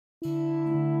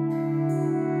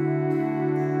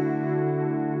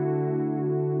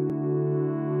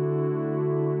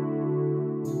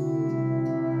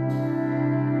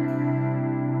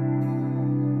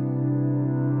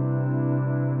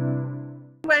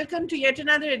welcome to yet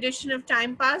another edition of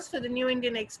Time Pass for the New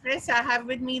Indian Express. I have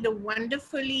with me the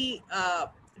wonderfully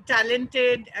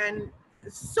talented and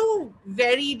so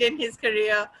varied in his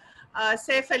career,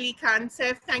 Saif Ali Khan.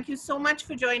 Saif, thank you so much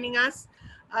for joining us.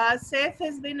 Saif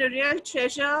has been a real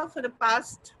treasure for the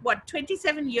past,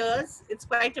 27 years. It's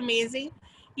quite amazing.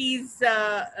 He's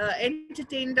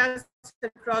entertained us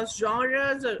across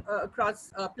genres,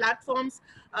 across platforms.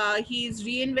 He's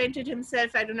reinvented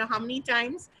himself, I don't know how many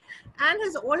times, and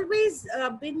has always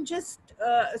been just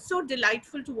so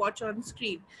delightful to watch on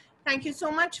screen. Thank you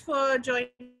so much for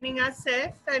joining us,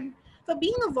 Saif, and for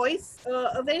being a voice,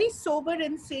 a very sober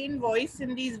and sane voice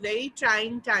in these very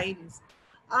trying times.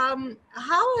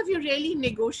 How have you really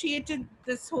negotiated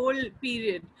this whole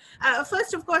period?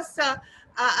 First, of course,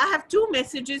 I have two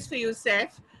messages for you,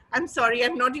 Saif. I'm sorry,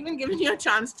 I've not even given you a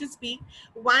chance to speak.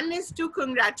 One is to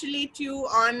congratulate you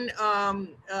on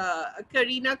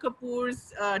Kareena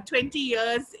Kapoor's 20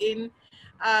 years in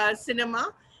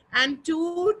cinema, and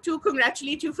two, to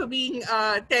congratulate you for being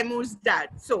Taimur's dad.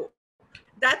 So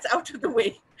that's out of the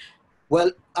way.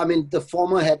 Well, I mean, the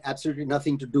former had absolutely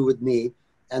nothing to do with me,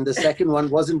 and the second one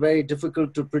wasn't very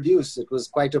difficult to produce. It was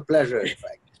quite a pleasure, in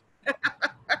fact.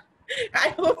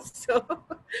 I hope so.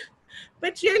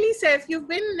 But really, Saif, you've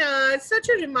been such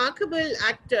a remarkable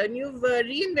actor, and you've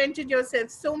reinvented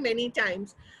yourself so many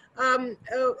times.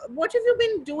 What have you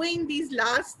been doing these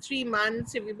last 3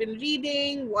 months? Have you been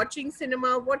reading, watching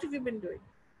cinema? What have you been doing?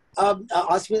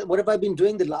 Ask me, what have I been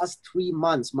doing the last 3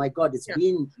 months? My God, it's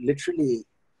been literally,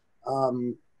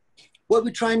 well,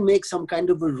 we try and make some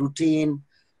kind of a routine,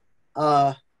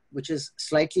 which is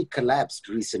slightly collapsed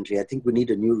recently. I think we need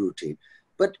a new routine.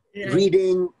 But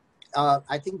reading,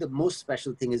 I think the most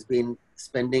special thing has been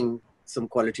spending some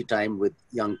quality time with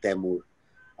young Taimur.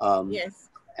 Yes.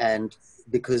 And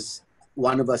because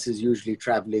one of us is usually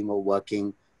traveling or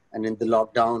working, and in the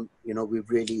lockdown, you know, we've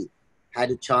really had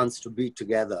a chance to be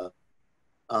together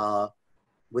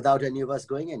without any of us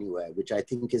going anywhere, which I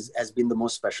think has been the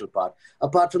most special part.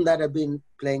 Apart from that, I've been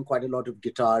playing quite a lot of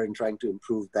guitar and trying to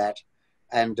improve that,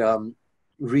 and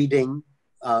reading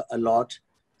a lot,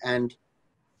 and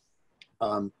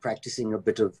practicing a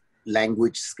bit of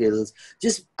language skills.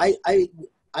 Just, I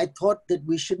thought that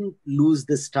we shouldn't lose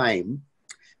this time.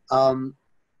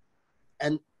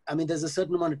 And I mean, there's a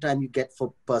certain amount of time you get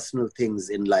for personal things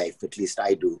in life, at least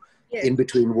I do, in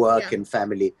between work and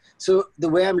family. So the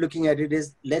way I'm looking at it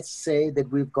is, let's say that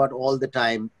we've got all the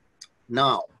time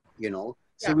now, you know,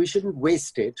 so we shouldn't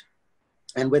waste it.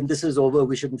 And when this is over,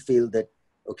 we shouldn't feel that,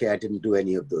 okay, I didn't do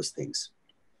any of those things,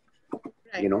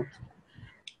 you know?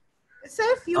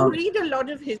 Saif, you read a lot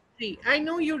of history. I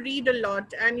know you read a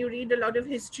lot, and you read a lot of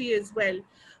history as well.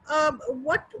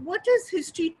 What does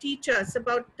history teach us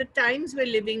about the times we're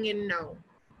living in now?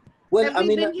 Well, Have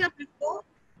we been here before?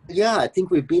 Yeah, I think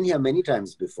we've been here many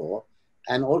times before,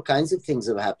 and all kinds of things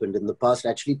have happened in the past,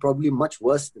 actually probably much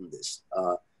worse than this.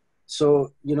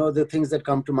 So, you know, the things that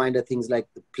come to mind are things like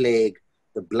the plague,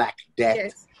 the Black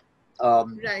Death.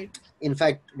 Right. In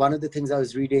fact, one of the things I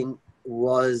was reading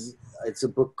was, it's a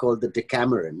book called The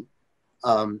Decameron.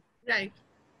 Right.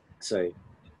 Sorry.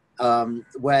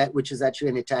 Which is actually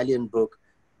an Italian book,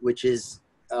 which is,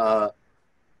 it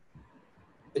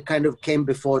kind of came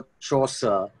before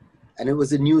Chaucer, and it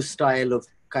was a new style of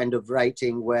kind of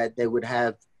writing where they would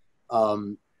have,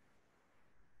 you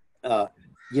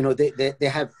know, they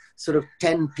have sort of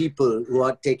 10 people who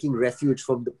are taking refuge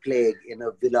from the plague in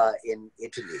a villa in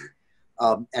Italy.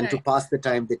 And to pass the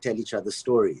time, they tell each other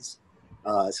stories.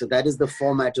 So that is the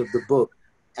format of the book.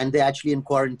 And they're actually in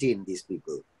quarantine, these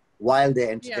people, while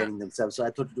they're entertaining themselves. So I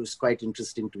thought it was quite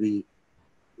interesting to be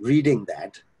reading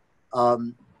that.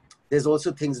 There's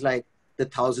also things like The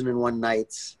 1001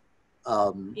 Nights,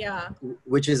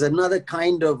 which is another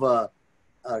kind of a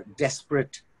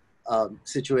desperate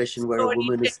situation where a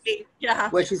woman is,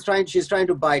 where she's trying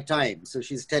to buy time. So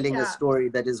she's telling a story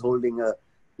that is holding a,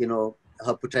 you know,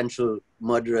 her potential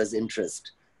murderer's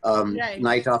interest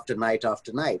night after night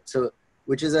after night. So,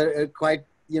 which is a quite,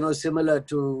 you know, similar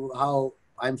to how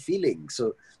I'm feeling.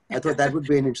 So I thought that would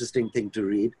be an interesting thing to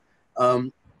read.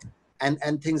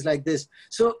 And things like this.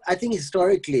 So I think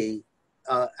historically,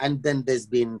 and then there's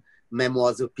been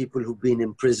memoirs of people who've been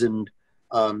imprisoned,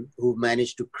 who've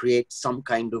managed to create some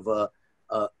kind of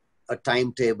a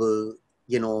timetable,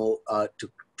 you know,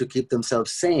 to keep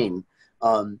themselves sane,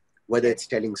 whether it's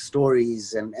telling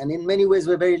stories. And in many ways,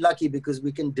 we're very lucky because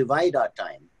we can divide our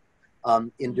time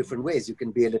in different ways. You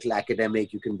can be a little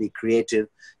academic, you can be creative,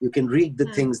 you can read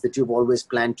the things that you've always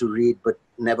planned to read but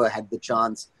never had the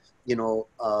chance, you know,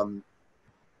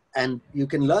 and you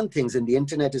can learn things, and the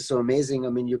internet is so amazing. I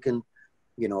mean, you can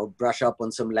brush up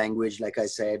on some language, like I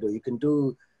said, or you can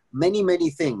do many, many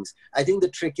things. I think the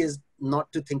trick is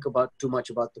not to think about too much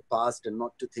about the past and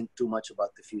not to think too much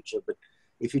about the future. But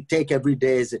if you take every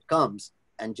day as it comes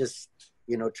and just,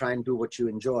 try and do what you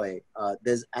enjoy,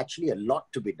 there's actually a lot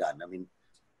to be done. I mean,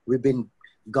 we've been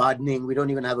gardening. We don't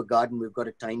even have a garden. We've got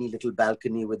a tiny little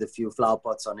balcony with a few flower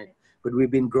pots on it, but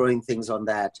we've been growing things on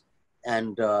that.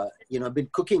 And, I've been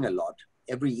cooking a lot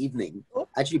every evening. I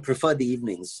actually prefer the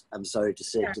evenings, I'm sorry to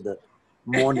say, to the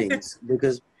mornings,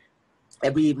 because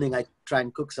every evening I try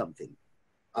and cook something.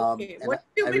 Okay. And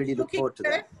I really look forward to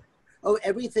that. Oh,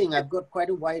 everything. I've got quite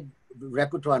a wide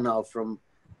repertoire now from,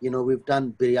 we've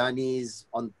done biryanis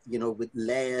on, with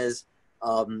layers,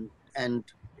 and,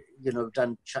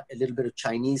 done a little bit of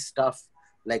Chinese stuff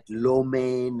like lo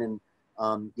mein, and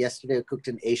yesterday I cooked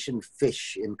an Asian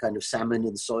fish in kind of salmon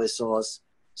and soy sauce.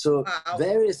 So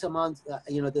various amounts,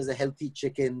 there's a healthy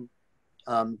chicken,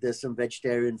 there's some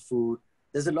vegetarian food.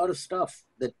 There's a lot of stuff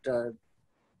that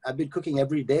I've been cooking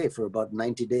every day for about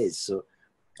 90 days. So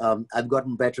I've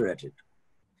gotten better at it.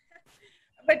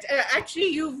 But actually,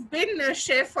 you've been a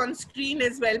chef on screen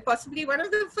as well, possibly one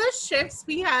of the first chefs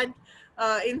we had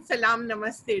in Salam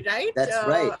Namaste, right? That's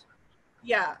right.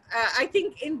 Yeah, I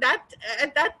think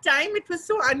at that time, it was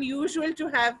so unusual to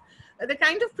have the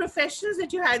kind of professions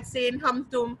that you had, say, in Hum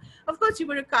Tum. Of course, you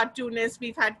were a cartoonist.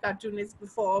 We've had cartoonists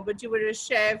before, but you were a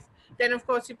chef. Then, of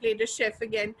course, you played a chef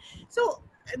again. So,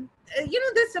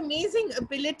 this amazing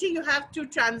ability you have to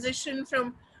transition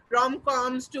from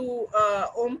rom-coms to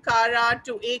Omkara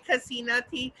to Ek Hasina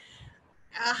Thi.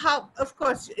 How, of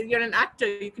course, you're an actor,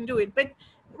 you can do it, but it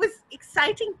was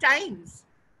exciting times.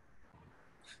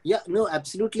 Yeah, no,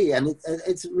 absolutely. And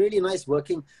it's really nice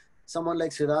working. Someone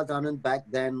like Siddharth Anand back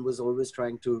then was always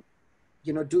trying to,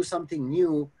 do something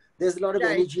new. There's a lot of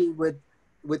energy with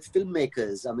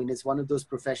filmmakers. I mean, it's one of those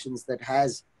professions that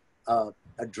has a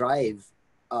drive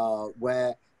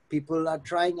where people are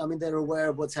trying. I mean, they're aware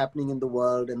of what's happening in the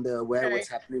world, and they're aware of what's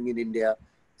happening in India,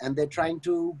 and they're trying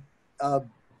to,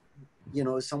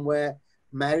 somewhere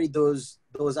marry those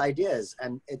ideas.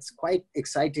 And it's quite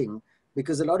exciting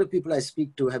because a lot of people I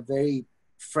speak to have very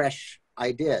fresh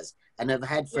ideas and have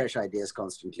had fresh ideas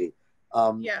constantly.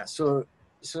 So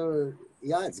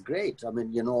yeah, it's great. I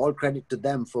mean, all credit to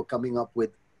them for coming up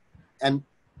with, and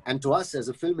to us as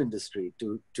a film industry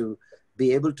to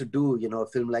be able to do, a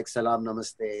film like Salam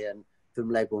Namaste and film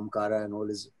like Omkara and all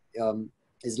is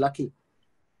lucky.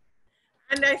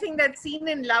 And I think that scene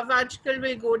in Love Aajkal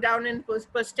will go down in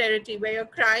posterity, where you're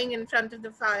crying in front of the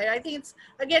fire. I think it's,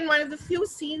 again, one of the few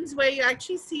scenes where you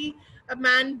actually see a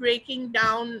man breaking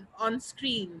down on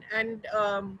screen and,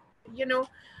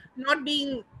 not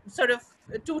being sort of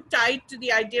too tied to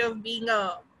the idea of being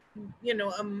a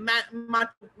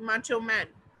macho man.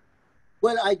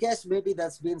 Well, I guess maybe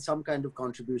that's been some kind of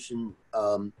contribution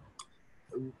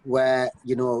where,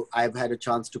 I've had a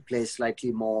chance to play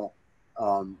slightly more,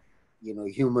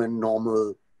 human,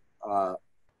 normal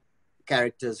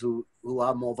characters who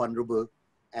are more vulnerable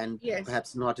and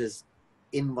perhaps not as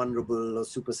invulnerable or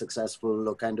super successful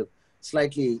or kind of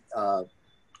slightly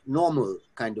normal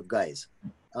kind of guys.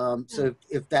 So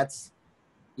if that's,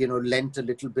 lent a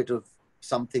little bit of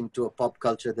something to a pop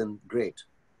culture, then great.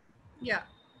 Yeah,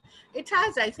 it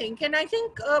has, I think. And I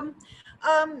think,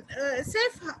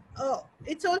 Saif,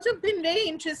 it's also been very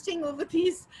interesting over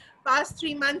these past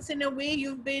 3 months. In a way,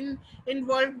 you've been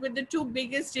involved with the two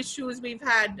biggest issues we've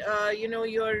had.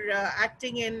 You're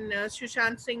acting in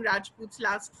Sushant Singh Rajput's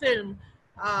last film,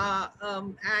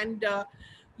 and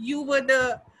you were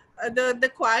the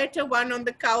quieter one on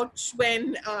the couch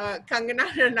when Kangana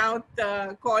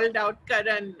Ranaut called out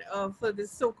Karan for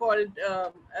this so-called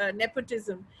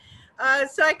nepotism.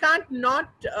 So I can't not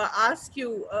ask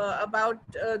you about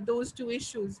those two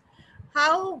issues.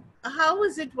 How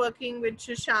is it working with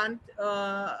Sushant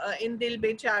in Dil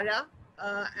Bechara?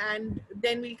 And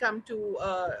then we come to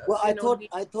well, I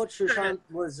thought Sushant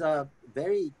was a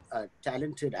very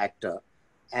talented actor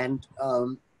and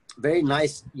very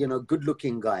nice,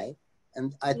 good-looking guy.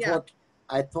 And I thought,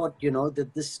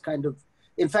 that this kind of,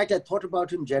 in fact, I thought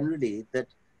about him generally, that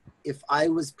if I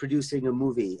was producing a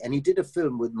movie, and he did a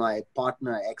film with my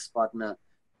ex-partner,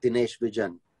 Dinesh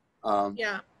Vijan.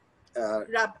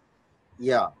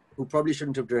 Who probably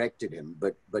shouldn't have directed him,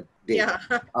 but did. Yeah.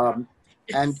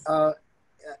 And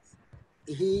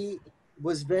he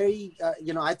was very,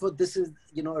 I thought this is,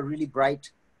 a really bright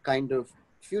kind of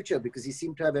future because he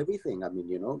seemed to have everything. I mean,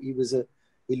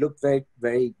 he looked very,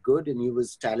 very good and he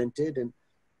was talented and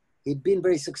he'd been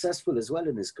very successful as well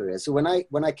in his career. So when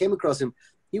I came across him,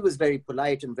 he was very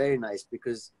polite and very nice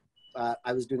because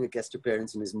I was doing a guest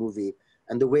appearance in his movie.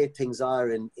 and the way things are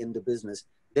in the business,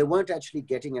 they weren't actually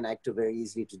getting an actor very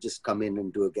easily to just come in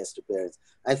and do a guest appearance.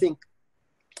 I think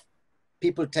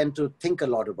people tend to think a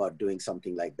lot about doing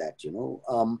something like that, you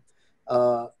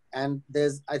know. And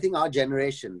there's, I think our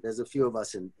generation, there's a few of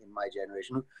us in my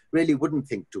generation who really wouldn't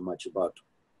think too much about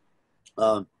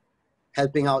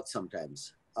helping out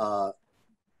sometimes.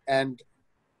 And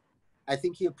I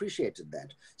think he appreciated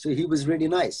that. So he was really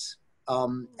nice.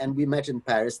 And we met in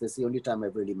Paris. That's the only time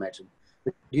I've really met him.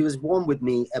 But he was warm with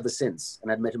me ever since.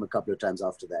 And I'd met him a couple of times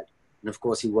after that. And of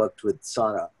course, he worked with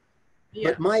Sarah. Yeah.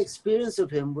 But my experience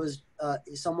of him was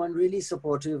someone really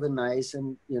supportive and nice.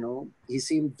 And, you know, he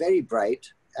seemed very bright.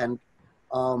 And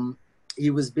he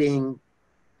was being,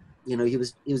 you know, he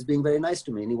was being very nice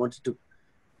to me. And he wanted to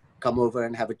come over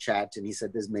and have a chat. And he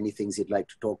said there's many things he'd like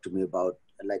to talk to me about,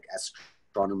 like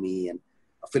astronomy and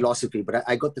philosophy. But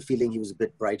I got the feeling he was a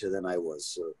bit brighter than I was.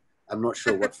 So I'm not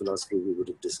sure what philosophy we would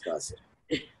have discussed.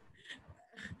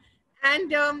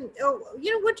 And, you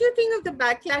know, what do you think of the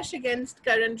backlash against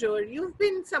Karan Johar? You've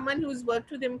been someone who's worked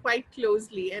with him quite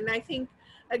closely. And I think,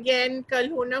 again, Kal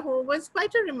Ho Na Ho was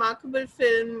quite a remarkable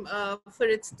film for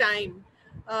its time.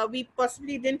 We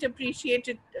possibly didn't appreciate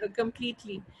it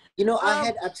completely. You know, I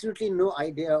had absolutely no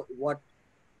idea what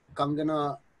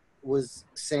Kangana was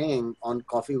saying on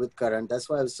Coffee with Karan. That's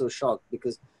why I was so shocked,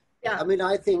 because, yeah. I mean,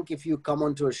 I think if you come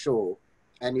onto a show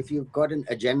and if you've got an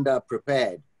agenda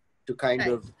prepared to kind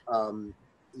of,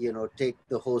 you know, take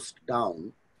the host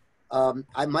down,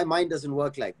 my mind doesn't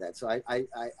work like that. So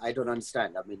I don't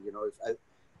understand. I mean, you know,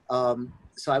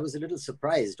 so I was a little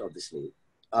surprised, obviously.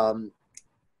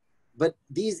 But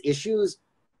these issues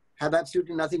have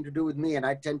absolutely nothing to do with me, and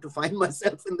I tend to find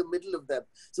myself in the middle of them.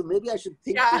 So maybe I should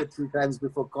think through it 3 times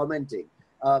before commenting.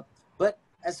 But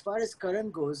as far as Karan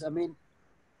goes, I mean,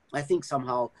 I think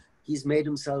somehow he's made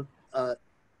himself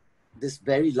this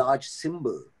very large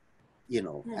symbol, you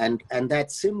know, and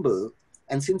that symbol,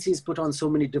 and since he's put on so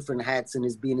many different hats and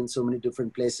has been in so many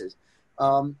different places,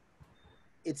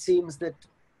 it seems that,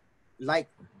 like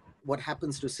what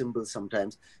happens to symbols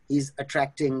sometimes, he's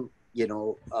attracting, you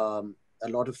know, a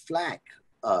lot of flack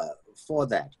for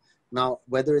that. Now,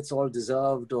 whether it's all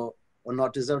deserved or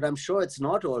not deserved, I'm sure it's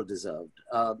not all deserved.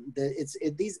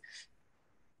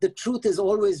 The truth is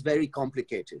always very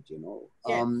complicated, you know.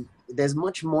 Yes. There's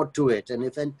much more to it,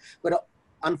 but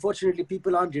unfortunately,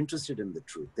 people aren't interested in the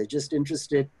truth. They're just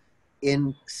interested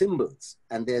in symbols,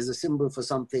 and there's a symbol for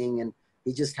something, and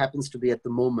he just happens to be at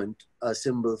the moment a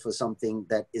symbol for something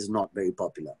that is not very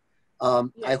popular. Yes.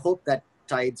 I hope that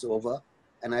tides over.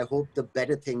 And I hope the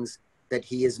better things that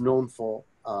he is known for,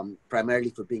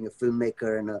 primarily for being a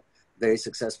filmmaker and a very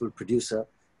successful producer,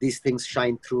 these things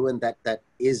shine through, and that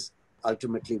is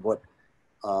ultimately what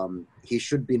he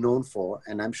should be known for,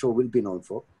 and I'm sure will be known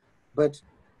for. But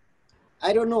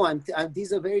I don't know,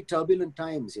 these are very turbulent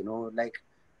times, you know, like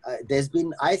there's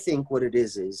been, I think what it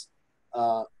is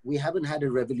we haven't had a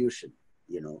revolution,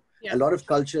 you know. Yeah. A lot of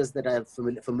cultures that I'm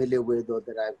familiar with or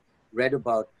that I've read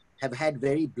about have had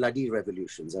very bloody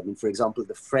revolutions. I mean, for example,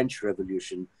 the French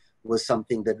Revolution was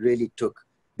something that really took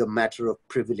the matter of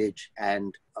privilege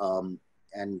and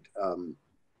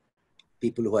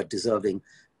people who are deserving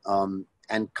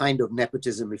and kind of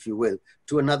nepotism, if you will,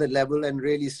 to another level, and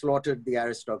really slaughtered the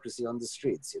aristocracy on the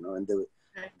streets, you know, and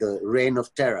the reign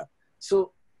of terror.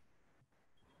 So,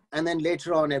 and then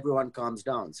later on, everyone calms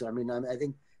down. So, I mean, I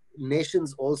think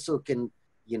nations also can,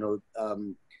 you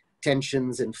know,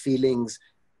 tensions and feelings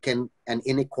and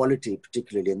inequality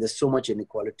particularly, and there's so much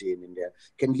inequality in India,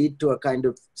 can lead to a kind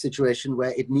of situation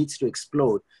where it needs to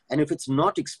explode. And if it's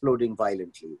not exploding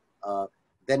violently,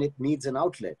 then it needs an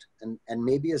outlet. And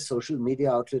maybe a social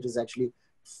media outlet is actually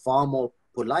far more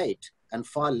polite and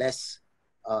far less,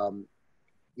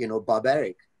 you know,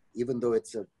 barbaric, even though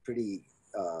it's a pretty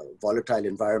volatile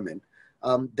environment,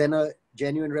 than a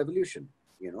genuine revolution,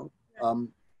 you know.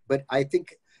 But I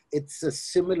think it's a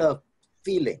similar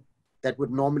feeling that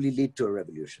would normally lead to a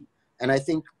revolution. And I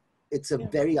think it's a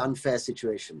very unfair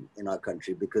situation in our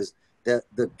country, because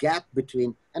the gap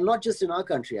between, and not just in our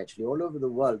country, actually, all over the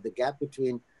world, the gap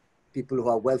between people who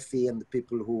are wealthy and the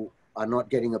people who are not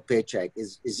getting a paycheck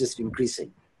is just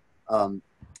increasing.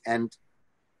 And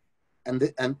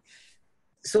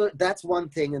so that's one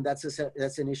thing, and that's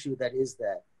an issue that is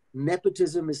there.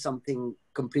 Nepotism is something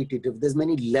completely different. There's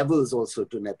many levels also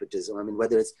to nepotism. I mean,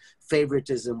 whether it's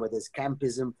favoritism, whether it's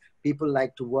campism, people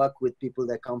like to work with people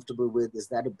they're comfortable with. Is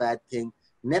that a bad thing?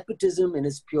 Nepotism in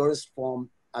its purest form,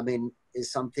 I mean,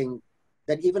 is something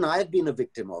that even I've been a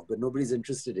victim of, but nobody's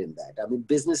interested in that. I mean,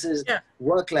 businesses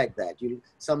work like that. You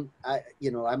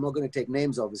know, I'm not going to take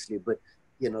names, obviously, but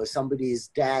somebody's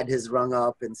dad has rung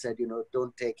up and said,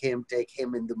 don't take him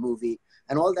in the movie,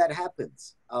 and all that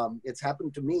happens. It's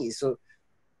happened to me. So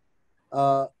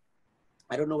I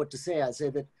don't know what to say. I say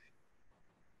that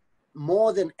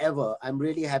more than ever, I'm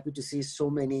really happy to see so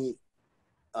many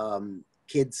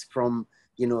kids from,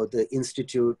 the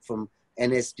Institute, from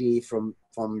NSD, from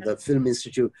the Film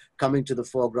Institute coming to the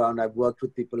foreground. I've worked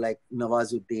with people like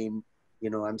Nawazuddin.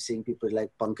 I'm seeing people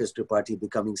like Pankaj Tripathi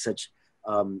becoming such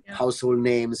household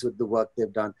names with the work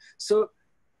they've done. So,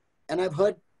 and I've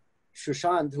heard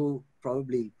Sushant, who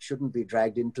probably shouldn't be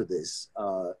dragged into this,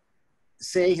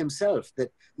 say himself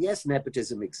that yes,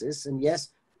 nepotism exists, and yes,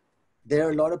 there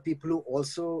are a lot of people who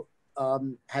also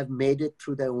have made it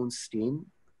through their own steam.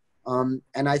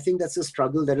 And I think that's a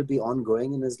struggle that'll be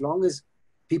ongoing. And as long as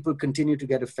people continue to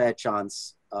get a fair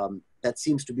chance, that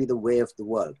seems to be the way of the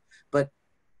world. But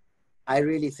I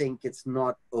really think it's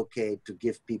not okay to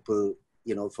give people,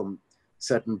 from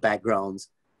certain backgrounds,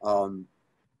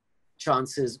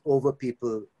 chances over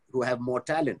people who have more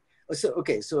talent. So,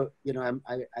 okay, so,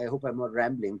 I hope I'm not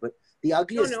rambling, but the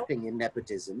ugliest thing in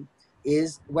nepotism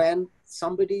is when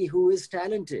somebody who is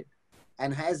talented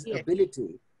and has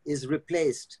ability is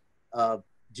replaced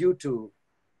due to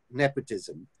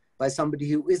nepotism by somebody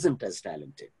who isn't as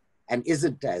talented and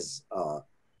isn't as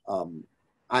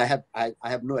I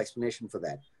have no explanation for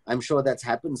that. I'm sure that's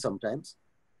happened sometimes,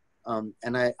 and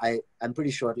I'm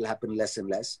pretty sure it'll happen less and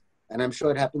less, and I'm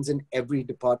sure it happens in every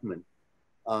department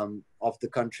of the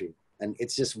country. And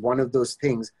it's just one of those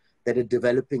things that a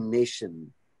developing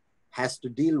nation has to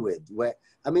deal with, where,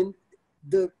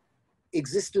 the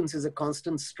existence is a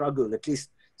constant struggle. At least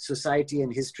society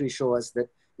and history show us that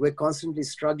we're constantly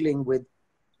struggling with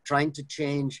trying to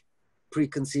change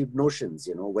preconceived notions,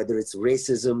 whether it's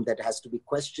racism that has to be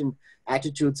questioned,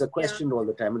 attitudes are questioned all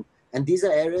the time. And these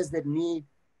are areas that need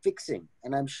fixing.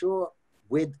 And I'm sure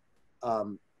with,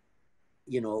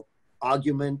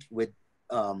 argument, with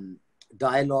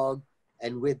dialogue,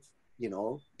 and with,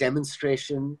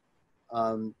 demonstration,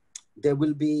 there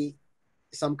will be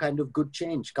some kind of good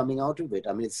change coming out of it.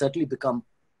 It's certainly become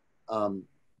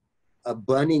a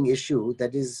burning issue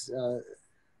that is,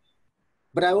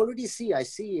 but I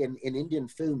see in Indian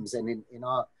films and in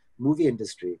our movie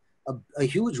industry, a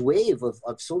huge wave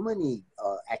of so many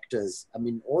actors.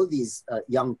 All these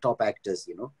young top actors,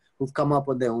 who've come up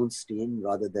on their own steam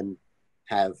rather than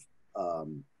have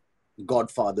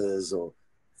godfathers or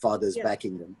fathers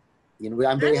backing them.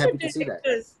 I'm very happy to see that.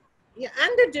 Yeah,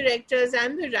 and the directors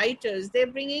and the writers, they're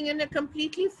bringing in a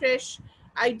completely fresh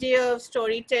idea of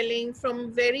storytelling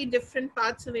from very different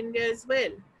parts of India as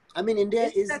well. India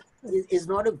is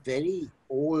not a very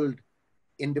old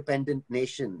independent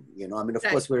nation. Of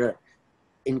course, we're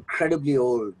incredibly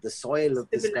old. The soil of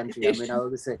this country, I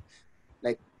always say,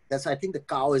 I think the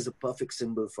cow is a perfect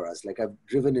symbol for us. I've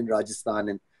driven in Rajasthan,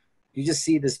 and you just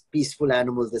see this peaceful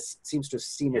animal that seems to have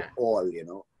seen it all,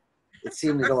 It's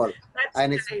seen it all.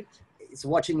 And it's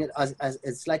watching it as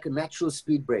it's like a natural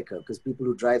speed breaker, because people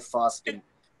who drive fast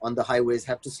on the highways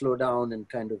have to slow down and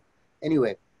kind of,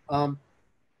 anyway. That's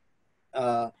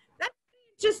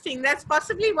interesting. That's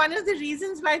possibly one of the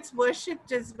reasons why it's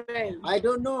worshipped as well. I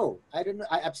don't know.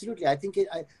 Absolutely. I think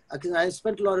I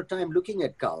spent a lot of time looking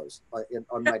at cows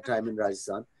on my time in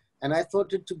Rajasthan, and I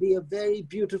thought it to be a very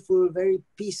beautiful, very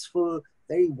peaceful,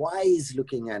 very wise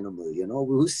looking animal,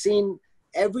 who's seen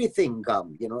everything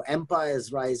come,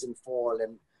 empires rise and fall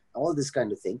and all this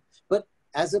kind of thing. But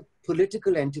as a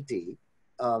political entity,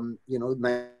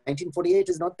 1948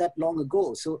 is not that long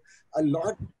ago. So a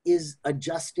lot is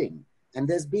adjusting. And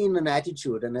there's been an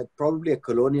attitude, and probably a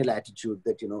colonial attitude,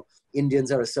 that,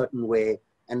 Indians are a certain way.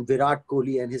 And Virat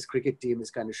Kohli and his cricket team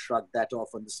has kind of shrugged that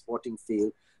off on the sporting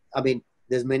field.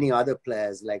 There's many other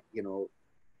players like,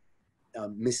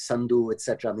 Miss Sandhu,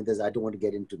 etc. I don't want to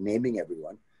get into naming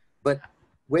everyone. But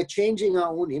we're changing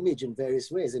our own image in various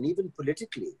ways. And even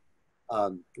politically,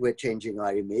 we're changing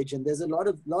our image. And there's a lot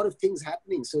of things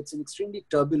happening. So it's an extremely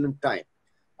turbulent time.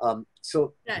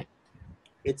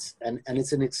 It's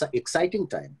an exciting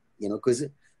time, because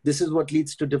this is what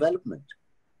leads to development.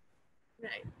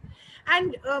 Right.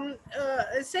 And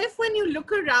Saif, when you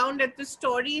look around at the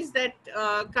stories that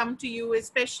come to you,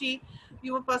 especially,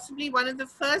 you were possibly one of the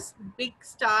first big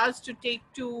stars to take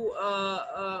to,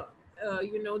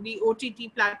 the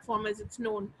OTT platform as it's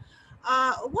known.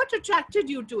 What attracted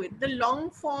you to it? The long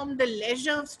form, the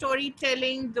leisure of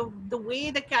storytelling, the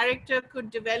way the character could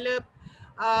develop,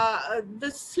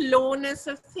 the slowness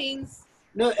of things?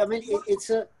 No,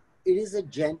 it is a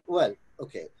well,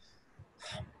 okay.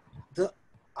 The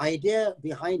idea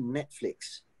behind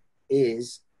Netflix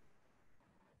is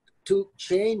to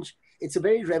change. it's a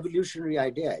very revolutionary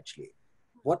idea, actually.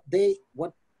 What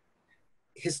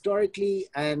historically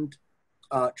and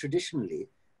traditionally,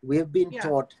 we have been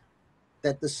taught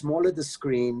that the smaller the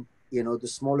screen, the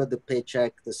smaller the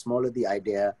paycheck, the smaller the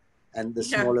idea, and the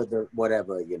smaller the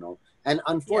whatever, And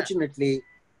unfortunately,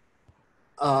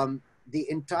 the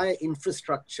entire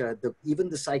infrastructure, even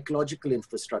the psychological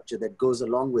infrastructure that goes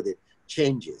along with it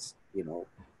changes,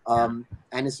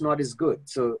 and it's not as good.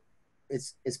 So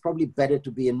it's probably better to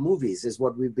be in movies, is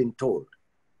what we've been told.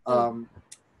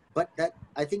 But that,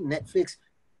 I think Netflix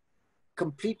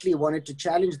completely wanted to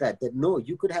challenge that no,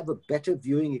 you could have a better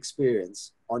viewing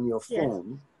experience on your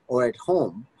phone or at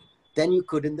home than you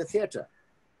could in the theater.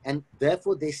 And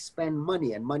therefore they spend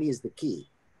money, and money is the key.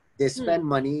 They spend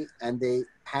money, and they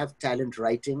have talent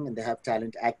writing, and they have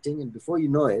talent acting, and before you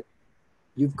know it,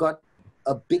 you've got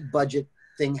a big budget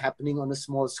thing happening on a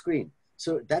small screen.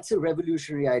 So that's a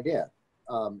revolutionary idea.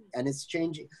 And it's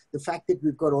changing. The fact that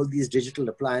we've got all these digital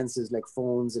appliances like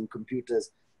phones and computers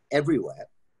everywhere,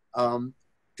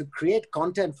 to create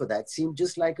content for that seemed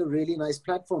just like a really nice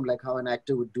platform, like how an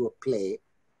actor would do a play,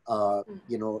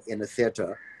 in a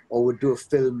theater, or would do a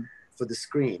film for the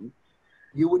screen.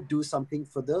 You would do something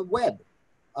for the web.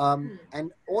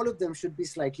 And all of them should be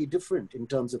slightly different in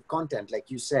terms of content, like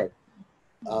you said.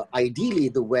 Ideally,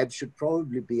 the web should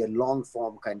probably be a long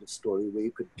form kind of story where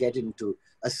you could get into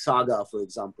a saga, for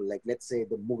example, like let's say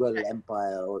the Mughal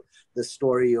Empire, or the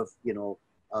story of,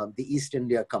 the East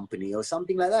India Company, or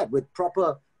something like that, with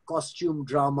proper costume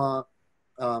drama,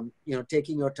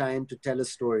 taking your time to tell a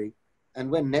story. And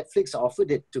when Netflix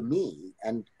offered it to me,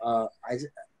 and I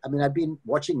mean, I've been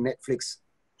watching Netflix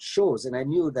shows, and I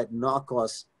knew that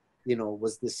Narcos,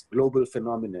 was this global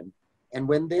phenomenon. And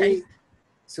when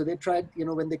so they tried,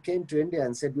 when they came to India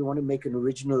and said, we want to make an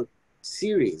original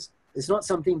series, it's not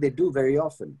something they do very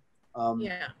often.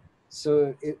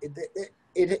 So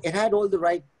it had all the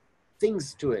right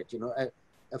things to it.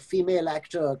 A female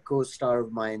actor, co-star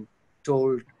of mine,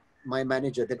 told my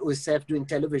manager that, oh, is Saif doing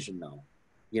television now?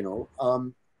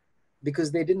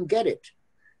 Because they didn't get it.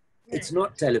 It's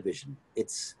not television.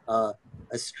 It's a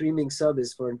streaming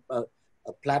service for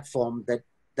a platform that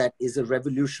is a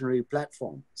revolutionary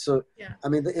platform. So, I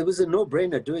mean, it was a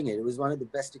no-brainer doing it. It was one of the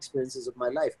best experiences of my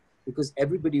life, because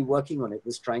everybody working on it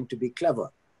was trying to be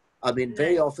clever. I mean,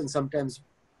 very often, sometimes,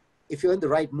 if you're in the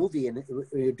right movie and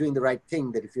you're doing the right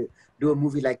thing, that if you do a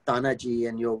movie like Tanaji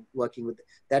and you're working with,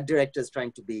 that director is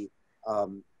trying to be,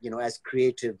 as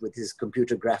creative with his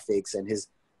computer graphics and his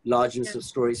largeness of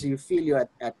story. So you feel you're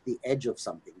at the edge of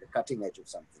something, the cutting edge of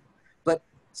something. But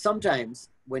sometimes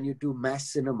when you do mass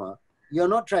cinema, you're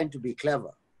not trying to be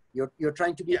clever. You're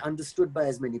trying to be understood by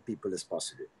as many people as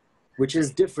possible, which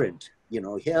is different.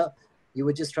 Here you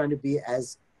were just trying to be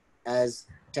as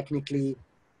technically,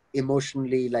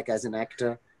 emotionally, like as an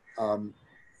actor,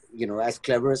 as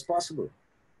clever as possible.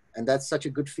 And that's such a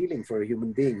good feeling for a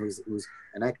human being who's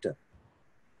an actor.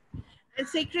 And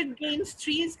Sacred Games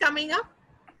 3 is coming up?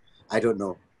 I don't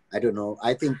know.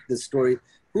 I think the story,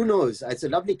 who knows? It's a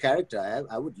lovely character.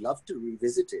 I would love to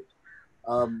revisit it.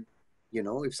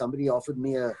 If somebody offered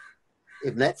me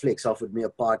if Netflix offered me a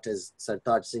part as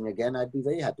Sartaj Singh again, I'd be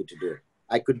very happy to do it.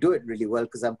 I could do it really well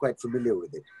because I'm quite familiar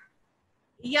with it.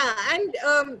 Yeah, and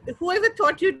whoever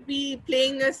thought you'd be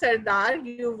playing a Sardar,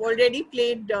 you've already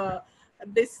played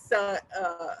this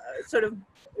sort of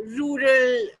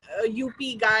rural UP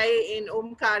guy in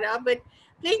Omkara, but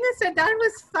playing a Sardar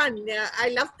was fun. I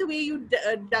loved the way you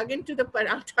dug into the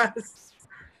parathas.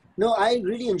 No, I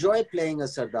really enjoy playing a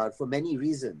Sardar for many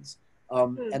reasons.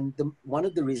 And one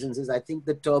of the reasons is I think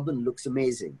the turban looks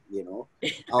amazing, And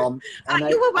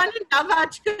you were one in Love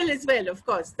Ajkal as well, of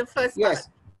course, the first Yes,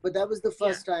 part. but that was the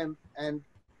first time. And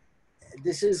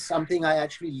this is something I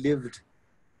actually lived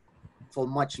for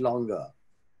much longer.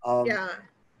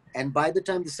 And by the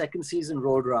time the second season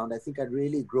rolled around, I think I'd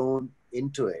really grown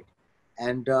into it.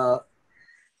 And I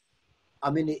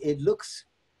mean, it looks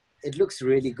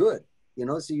really good,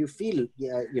 so you feel,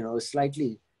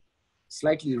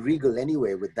 slightly regal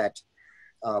anyway with that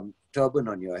turban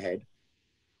on your head.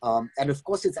 And of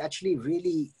course, it's actually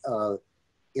really,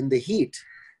 in the heat,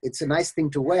 it's a nice thing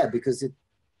to wear because it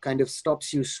kind of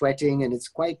stops you sweating, and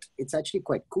it's actually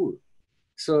quite cool.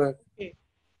 So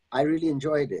I really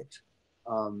enjoyed it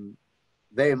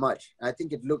very much. I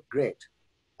think it looked great.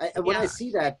 When I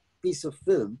see that piece of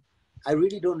film, I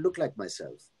really don't look like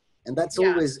myself. And that's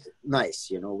always nice,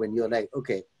 when you're like,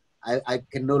 okay, I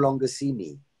can no longer see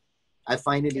me. I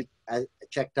finally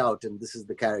checked out, and this is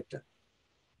the character.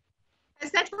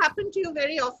 Has that happened to you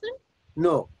very often?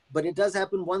 No, but it does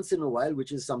happen once in a while,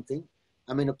 which is something.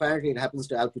 I mean, apparently it happens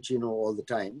to Al Pacino all the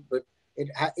time, but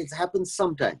It happens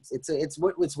sometimes.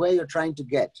 It's where you're trying to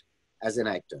get as an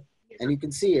actor, and you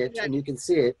can see it, and you can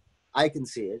see it. I can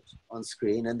see it on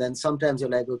screen, and then sometimes you're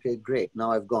like, okay, great,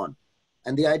 now I've gone.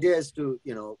 And the idea is to,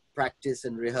 practice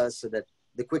and rehearse so that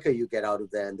the quicker you get out of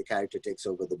there and the character takes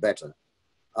over, the better.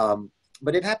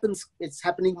 But it happens. It's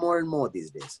happening more and more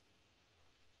these days.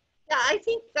 Yeah, I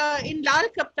think in Lal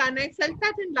Kaptan, I felt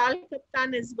that in Lal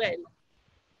Kaptan as well.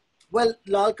 Well,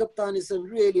 Lal Kaptan is a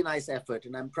really nice effort,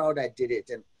 and I'm proud I did it.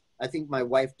 And I think my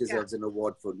wife deserves an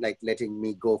award for letting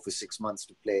me go for 6 months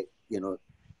to play,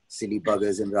 silly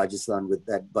buggers in Rajasthan with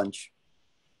that bunch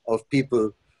of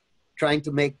people trying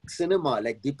to make cinema.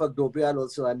 Like Deepak Dobriyal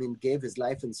also, gave his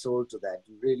life and soul to that.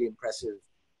 Really impressive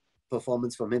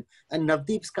performance from him. And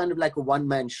Navdeep's kind of like a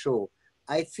one-man show.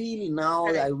 I feel now,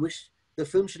 I wish the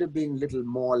film should have been a little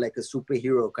more like a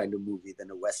superhero kind of movie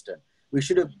than a Western. We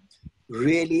should have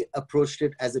really approached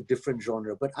it as a different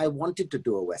genre, but I wanted to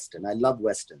do a Western. I love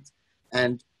Westerns.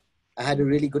 And I had a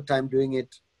really good time doing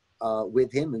it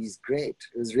with him. He's great.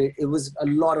 It was a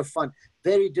lot of fun.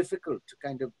 Very difficult to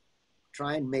kind of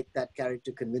try and make that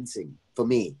character convincing for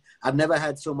me. I've never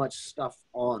had so much stuff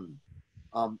on.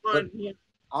 But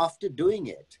after doing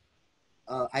it,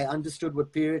 I understood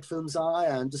what period films are. I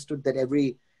understood that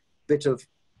every bit of,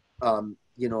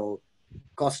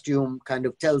 costume kind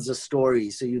of tells a story,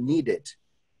 so you need it.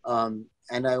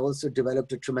 And I also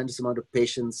developed a tremendous amount of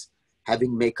patience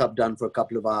having makeup done for a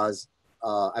couple of hours.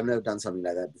 I've never done something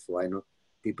like that before. I know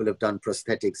people have done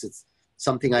prosthetics. It's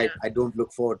something I don't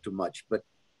look forward to much, but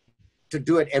to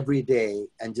do it every day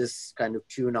and just kind of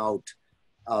tune out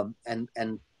and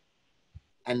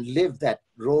live that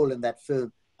role in that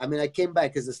film. I came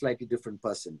back as a slightly different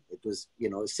person. It was,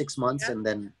 6 months, and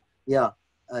then,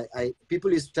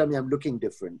 people used to tell me I'm looking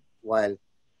different while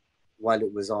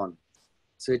it was on.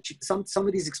 So some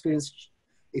of these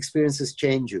experiences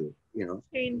change you,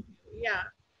 Change, yeah.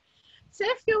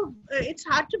 Saif, it's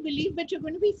hard to believe, but you're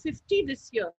going to be 50 this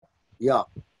year. Yeah.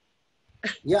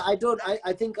 Yeah,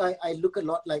 I think I look a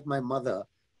lot like my mother,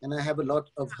 and I have a lot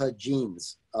of her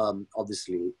genes,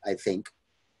 obviously, I think,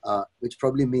 which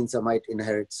probably means I might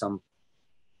inherit some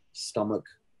stomach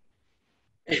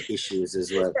issues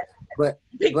as well.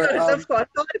 Because of course,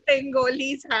 all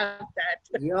Bengalis have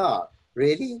that. Yeah,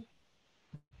 really?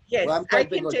 Yes, well, I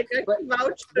can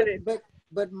vouch for it.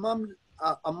 But Mom,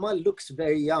 Amma looks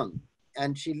very young,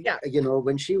 and she,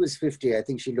 when she was 50, I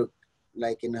think she looked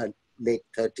like in her late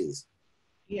 30s.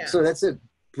 Yeah. So that's a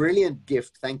brilliant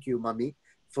gift. Thank you, Mummy,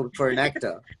 for an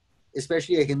actor,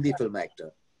 especially a Hindi film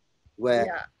actor,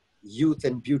 where youth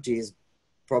and beauty is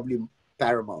probably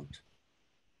paramount.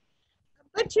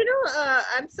 But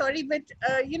I'm sorry, but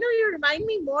you remind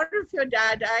me more of your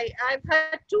dad. I've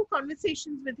had 2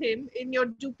 conversations with him in your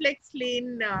duplex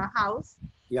lane house.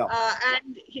 Yeah.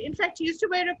 And in fact, he used to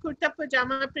wear a kurta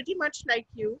pajama pretty much like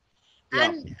you. Yeah.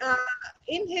 And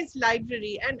in his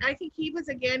library, and I think he was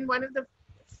again one of the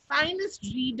finest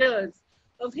readers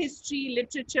of history,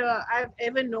 literature I've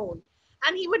ever known.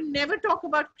 And he would never talk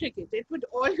about cricket. It would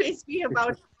always be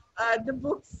about the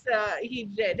books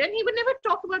he'd read. And he would never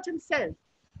talk about himself.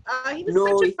 He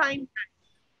was such a fine guy.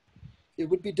 It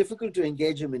would be difficult to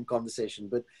engage him in conversation,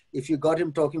 but if you got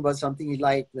him talking about something he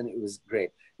liked, then it was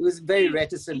great. He was a very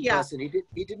reticent person.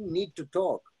 He didn't need to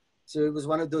talk. So it was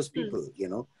one of those people,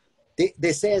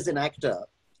 They say as an actor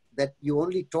that you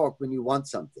only talk when you want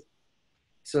something.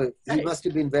 So he must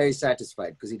have been very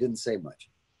satisfied because he didn't say much.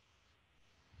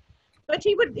 But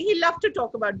he loved to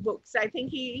talk about books. I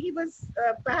think he was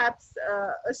perhaps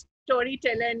a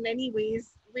storyteller in many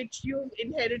ways, which you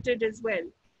inherited as well.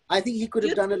 I think he could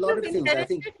have done a lot of things.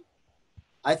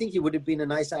 I think he would have been a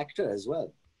nice actor as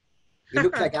well. He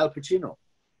looked like Al Pacino.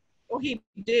 Oh, he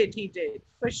did,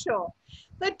 for sure.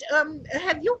 But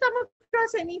have you come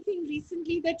across anything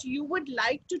recently that you would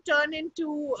like to turn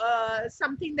into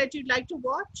something that you'd like to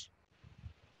watch?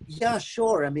 Yeah,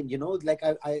 sure. I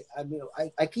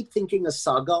keep thinking a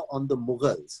saga on the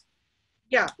Mughals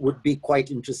would be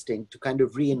quite interesting to kind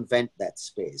of reinvent that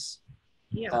space.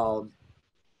 Yeah.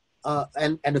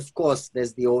 And of course,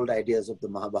 there's the old ideas of the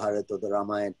Mahabharata or the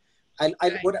Ramayana.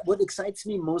 What excites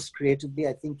me most creatively,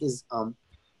 I think, is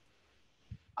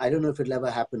I don't know if it'll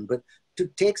ever happen, but to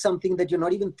take something that you're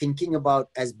not even thinking about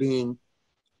as being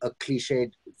a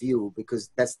cliched view,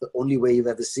 because that's the only way you've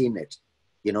ever seen it,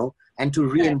 and to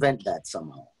reinvent that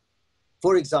somehow.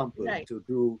 For example, to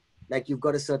do, like, you've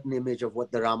got a certain image of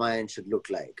what the Ramayana should look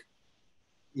like,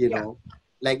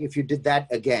 like if you did that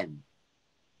again,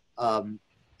 and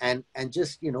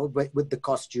just, with the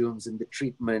costumes and the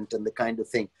treatment and the kind of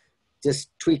thing, just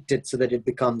tweaked it so that it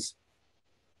becomes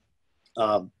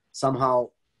somehow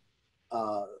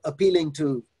appealing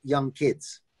to young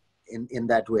kids in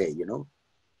that way, you know.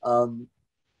 As long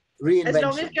as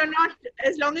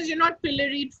Reinvention. you're not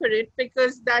pilloried for it,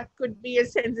 because that could be a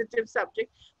sensitive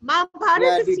subject. Yeah, Mahabharata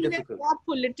it'd is be seen as difficult. more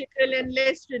political and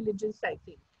less religious, I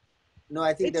think. No,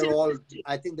 I think It's they're all. interesting.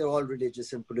 I think they're all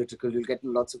religious and political. You'll get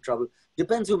in lots of trouble.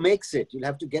 Depends who makes it. You'll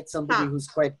have to get somebody Huh. who's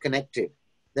quite connected.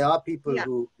 There are people Yeah.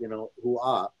 who, you know, who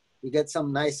are. You get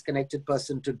some nice connected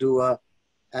person to do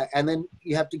and then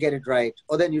you have to get it right.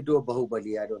 Or then you do a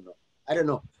Bahubali. I don't know. I don't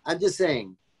know. I'm just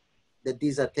saying that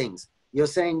these are things. You're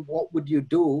saying, what would you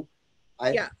do?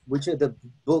 Yeah. Which are the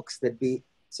books that be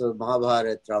so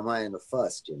Mahabharata, Ramayana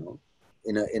first, you know,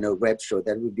 in a web show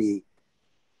that would be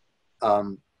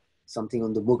something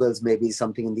on the Mughals, maybe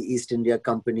something in the East India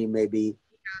Company, maybe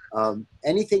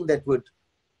anything that would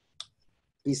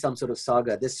be some sort of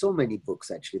saga. There's so many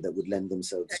books actually that would lend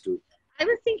themselves to. I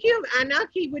was thinking of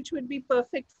Anarchy, which would be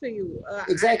perfect for you. I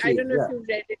Exactly. don't know if Yeah, you've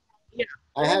read it. Yeah,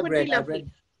 I it have would be read. I've lovely.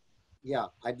 read. Yeah,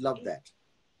 I'd love that.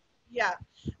 Yeah,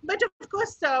 but of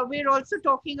course, we're also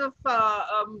talking of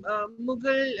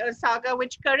Mughal saga,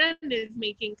 which Karan is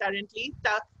making currently.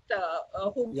 That Yeah.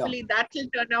 hopefully that will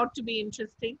turn out to be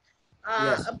interesting.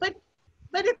 Yes.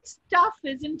 But it's tough,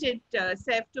 isn't it,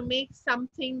 Saif, to make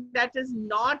something that is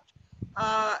not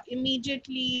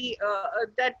immediately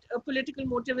that a political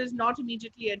motive is not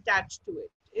immediately attached to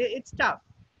it. It's tough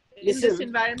in this Listen,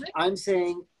 environment. I'm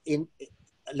saying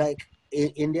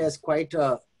India is quite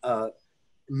a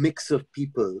mix of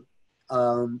people,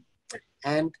 and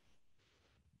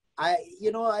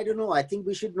I don't know. I think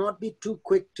we should not be too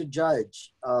quick to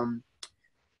judge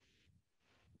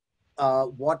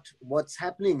what's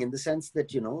happening, in the sense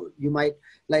that, you know, you might,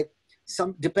 like,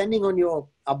 some, depending on your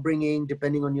upbringing,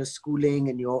 depending on your schooling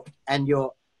and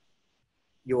your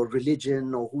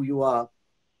religion or who you are,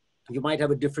 you might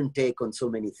have a different take on so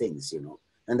many things, you know,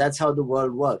 and that's how the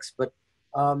world works. But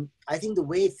I think the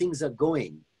way things are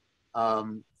going,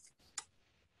 um,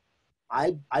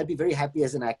 I'd be very happy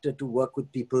as an actor to work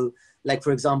with people like,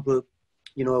 for example,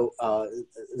 you know,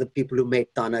 the people who made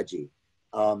Tanaji.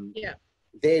 Yeah.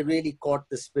 They really caught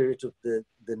the spirit of the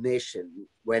nation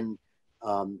when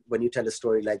you tell a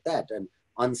story like that, an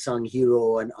unsung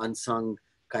hero, an unsung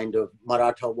kind of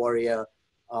Maratha warrior.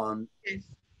 Yes.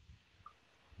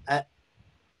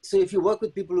 So if you work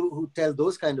with people who tell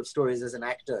those kind of stories as an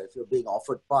actor, if you're being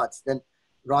offered parts, then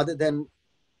rather than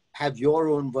have your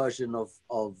own version of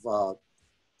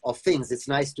things, it's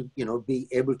nice to, you know, be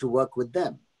able to work with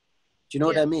them. Do you know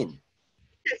what Yeah. I mean?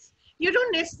 Yes. You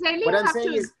don't necessarily What I'm have to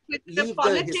saying is, agree with the leave the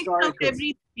politics of historicals.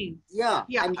 everything. Yeah,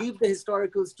 Yeah. and leave the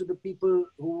historicals to the people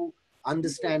who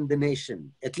understand the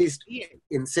nation, at least Yes.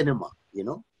 in cinema, you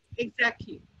know?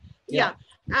 Exactly. Yeah.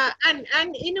 Yeah.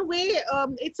 And in a way,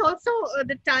 it's also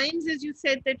the times, as you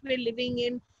said, that we're living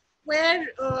in, where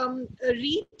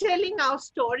retelling our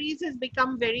stories has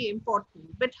become very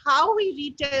important. But how we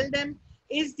retell them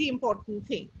is the important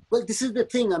thing. Well, this is the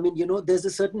thing. I mean, you know, there's a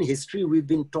certain history we've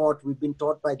been taught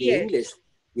by the Yes. English,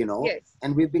 you know, Yes.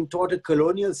 and we've been taught a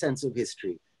colonial sense of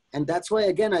history. And that's why,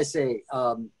 again, I say,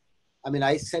 I mean,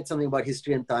 I said something about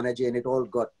history and Tanaji, and it all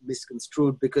got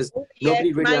misconstrued because Oh, yes.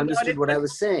 nobody really My God. understood what I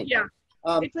was saying. Yeah.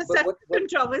 It was But such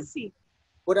controversy.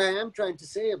 what I am trying to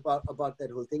say about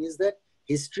that whole thing is that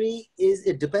history is,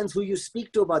 it depends who you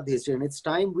speak to about the history, and it's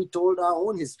time we told our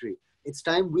own history. It's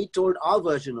time we told our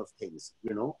version of things,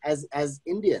 you know, as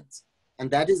Indians,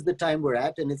 and that is the time we're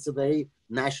at, and it's a very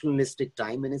nationalistic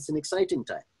time, and it's an exciting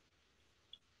time.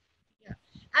 Yeah.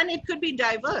 And it could be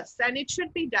diverse, and it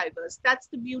should be diverse. That's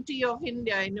the beauty of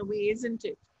India, in a way, isn't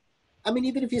it? I mean,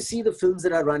 even if you see the films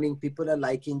that are running, people are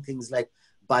liking things like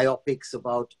biopics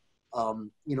about,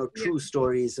 you know, Yeah. true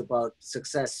stories about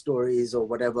success stories or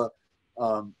whatever,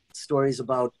 stories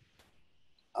about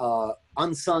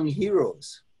unsung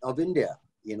heroes of India.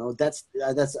 You know, that's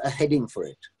a heading for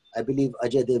it. I believe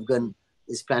Ajay Devgan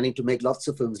is planning to make lots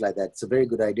of films like that. It's a very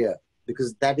good idea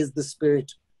because that is the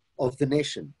spirit of the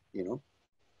nation. You know.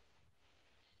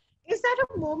 Is that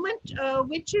a moment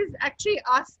which is actually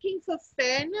asking for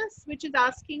fairness, which is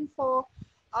asking for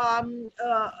a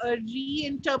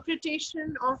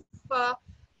reinterpretation of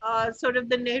sort of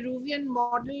the Nehruvian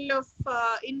model of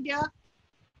India?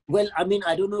 Well, I mean,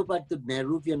 I don't know about the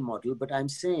Nehruvian model, but I'm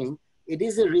saying it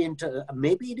is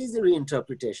maybe it is a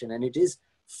reinterpretation, and it is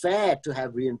fair to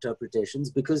have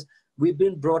reinterpretations because we've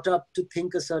been brought up to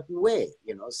think a certain way,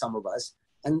 you know, some of us,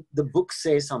 and the books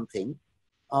say something,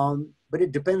 but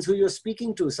it depends who you're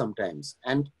speaking to sometimes.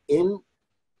 And in,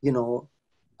 you know,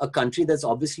 a country that's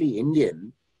obviously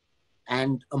Indian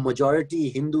and a majority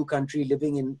Hindu country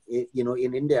living in, you know,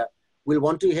 in India, will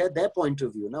want to hear their point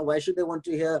of view. Now, why should they want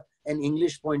to hear an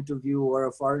English point of view or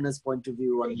a foreigner's point of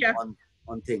view Yeah.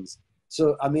 on things?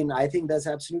 So, I mean, I think that's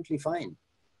absolutely fine.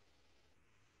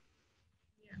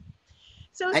 Yeah.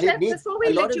 So, And Saif, before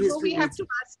we let you go, we have to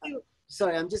ask you.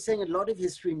 Sorry, I'm just saying a lot of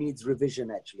history needs revision,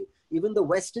 actually. Even the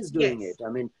West is doing Yes. it. I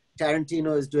mean,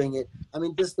 Tarantino is doing it. I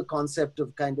mean, just the concept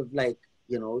of kind of like,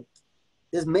 you know,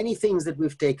 there's many things that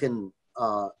we've taken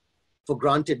for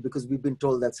granted because we've been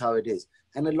told that's how it is.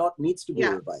 And a lot needs to be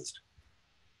revised.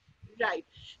 Right.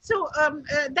 So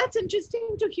that's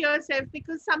interesting to hear, Saif,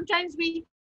 because sometimes we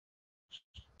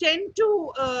tend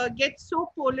to get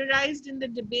so polarized in the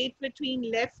debate between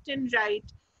left and right.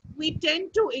 We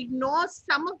tend to ignore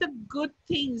some of the good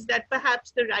things that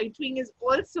perhaps the right wing is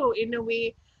also, in a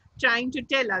way, trying to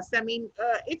tell us. I mean,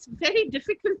 it's very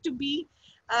difficult to be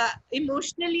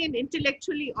emotionally and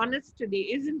intellectually honest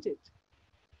today, isn't it?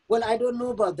 Well, I don't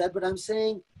know about that, but I'm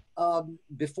saying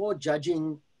before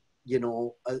judging, you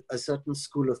know, a certain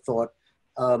school of thought,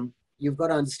 you've got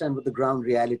to understand what the ground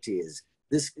reality is.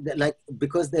 Like,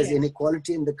 because there's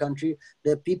inequality in the country,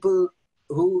 there are people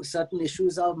who certain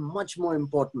issues are much more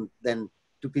important than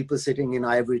to people sitting in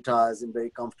ivory towers in very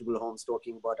comfortable homes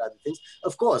talking about other things.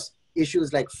 Of course,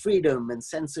 issues like freedom and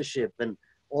censorship and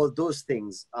all those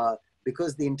things,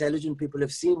 because the intelligent people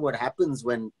have seen what happens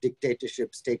when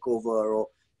dictatorships take over or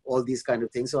all these kind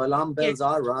of things. So alarm bells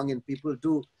are rung and people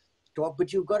do talk,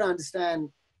 but you've got to understand,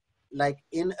 like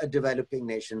in a developing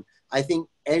nation, I think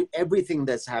everything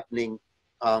that's happening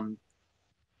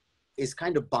is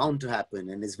kind of bound to happen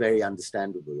and is very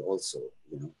understandable also,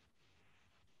 you know.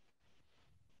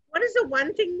 What is the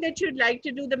one thing that you'd like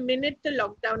to do the minute the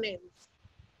lockdown ends?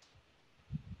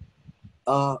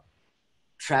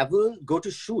 Travel, go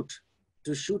to shoot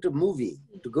a movie,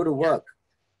 to go to work.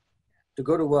 To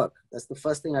go to work. That's the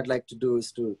first thing I'd like to do,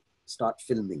 is to start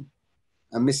filming.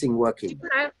 I'm missing working.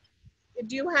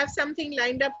 Do you have something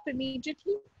lined up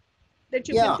immediately that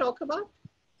you can talk about?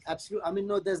 Absolutely. I mean,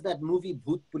 no, there's that movie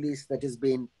Bhoot Police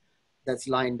that's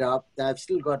lined up. I've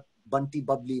still got Bunty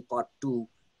Bubbly Part 2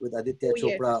 with Aditya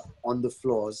Chopra on the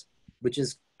floors, which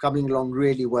is coming along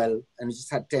really well. And we just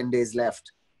had 10 days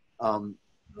left. And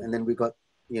then we got,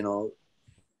 you know,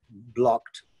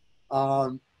 blocked.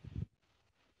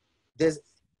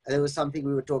 There was something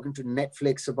we were talking to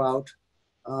Netflix about.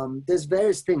 There's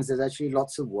various things. There's actually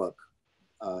lots of work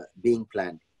being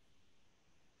planned.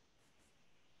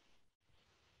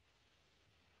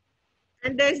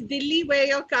 And there's Delhi, where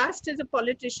you're cast as a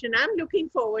politician. I'm looking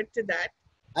forward to that.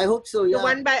 I hope so, yeah. The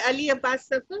one by Ali Abbas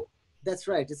Safar? That's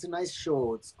right. It's a nice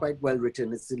show. It's quite well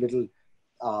written. It's a little,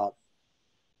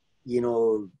 you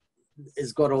know,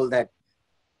 it's got all that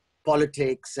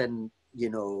politics and, you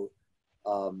know,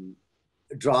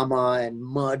 drama and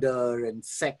murder and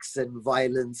sex and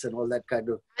violence and all that kind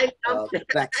of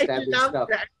backstabbing stuff.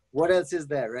 That. What else is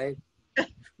there, right?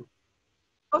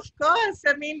 Of course.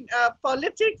 I mean,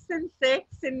 politics and sex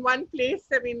in one place.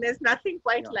 I mean, there's nothing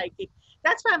quite like it.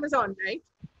 That's for Amazon, right?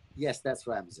 Yes, that's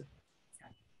for Amazon.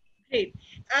 Great.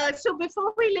 So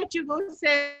before we let you go,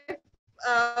 Saif,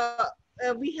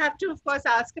 we have to, of course,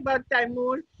 ask about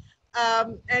Taimur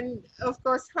and, of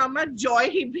course, how much joy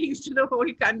he brings to the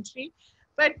whole country.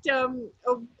 But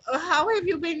how have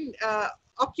you been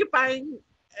occupying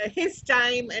his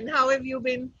time, and how have you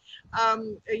been,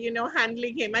 you know,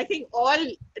 handling him? I think all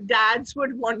dads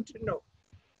would want to know.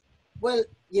 Well,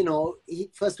 you know,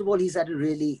 first of all, he's at a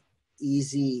really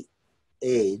easy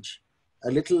age.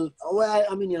 A little, well,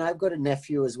 I mean, you know, I've got a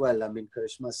nephew as well. I mean,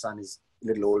 Karishma's son is a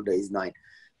little older. He's 9.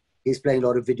 He's playing a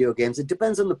lot of video games. It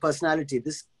depends on the personality.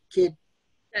 This kid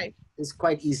is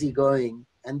quite easygoing,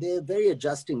 and they're very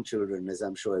adjusting children, as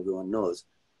I'm sure everyone knows.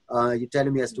 You tell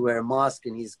him he has to wear a mask,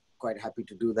 and he's quite happy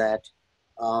to do that.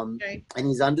 And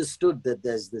he's understood that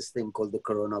there's this thing called the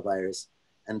coronavirus,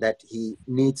 and that he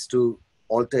needs to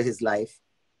alter his life.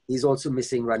 He's also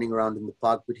missing running around in the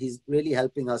park, but he's really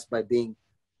helping us by being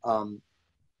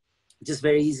just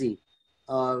very easy.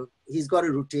 He's got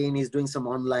a routine. He's doing some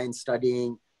online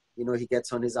studying. You know, he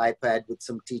gets on his iPad with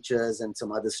some teachers and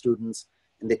some other students,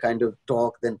 and they kind of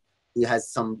talk. Then he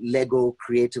has some Lego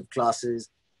creative classes,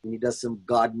 and he does some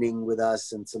gardening with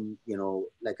us and some, you know,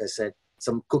 like I said,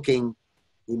 some cooking.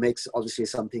 He makes obviously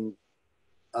something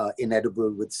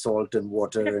inedible with salt and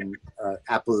water and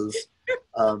apples.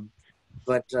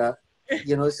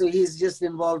 You know, so he's just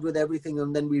involved with everything,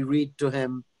 and then we read to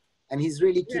him, and he's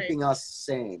really keeping us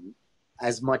sane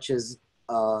as much as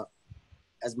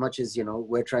you know,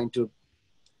 we're trying to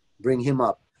bring him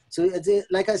up. So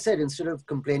like I said, instead of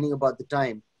complaining about the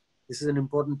time, this is an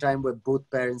important time where both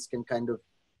parents can kind of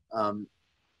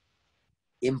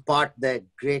impart their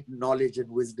great knowledge and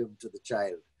wisdom to the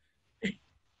child.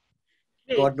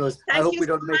 Great. God knows. I Thank hope you we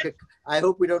so don't make much. I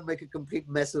hope we don't make a complete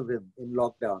mess of him in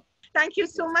lockdown. Thank you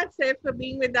so much, Saif, for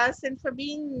being with us and for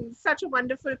being such a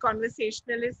wonderful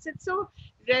conversationalist. It's so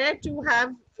rare to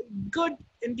have good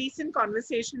and decent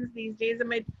conversations these days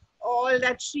amid all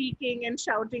that shrieking and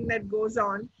shouting that goes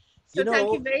on. So You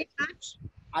thank you know, very much.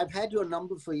 I've had your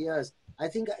number for years. I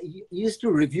think you used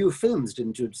to review films,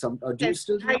 didn't you? Or do you Yes,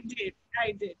 still do I that? did.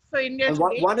 I did. For India And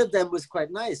Today. one of them was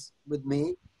quite nice with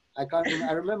me. I can't remember.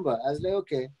 I remember. I was like,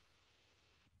 okay,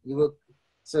 you were.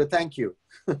 So thank you.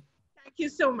 Thank you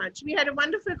so much. We had a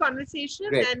wonderful conversation,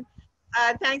 Great. and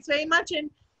thanks very much.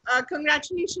 And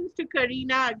congratulations to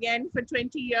Karina again for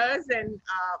 20 years. And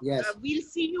Yes. we'll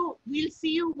see you. We'll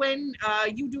see you when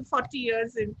you do 40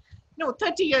 years in, no,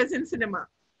 30 years in cinema.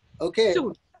 Okay.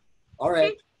 Soon. All right.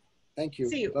 Okay? Thank you.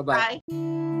 See you. Bye-bye.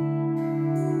 Bye.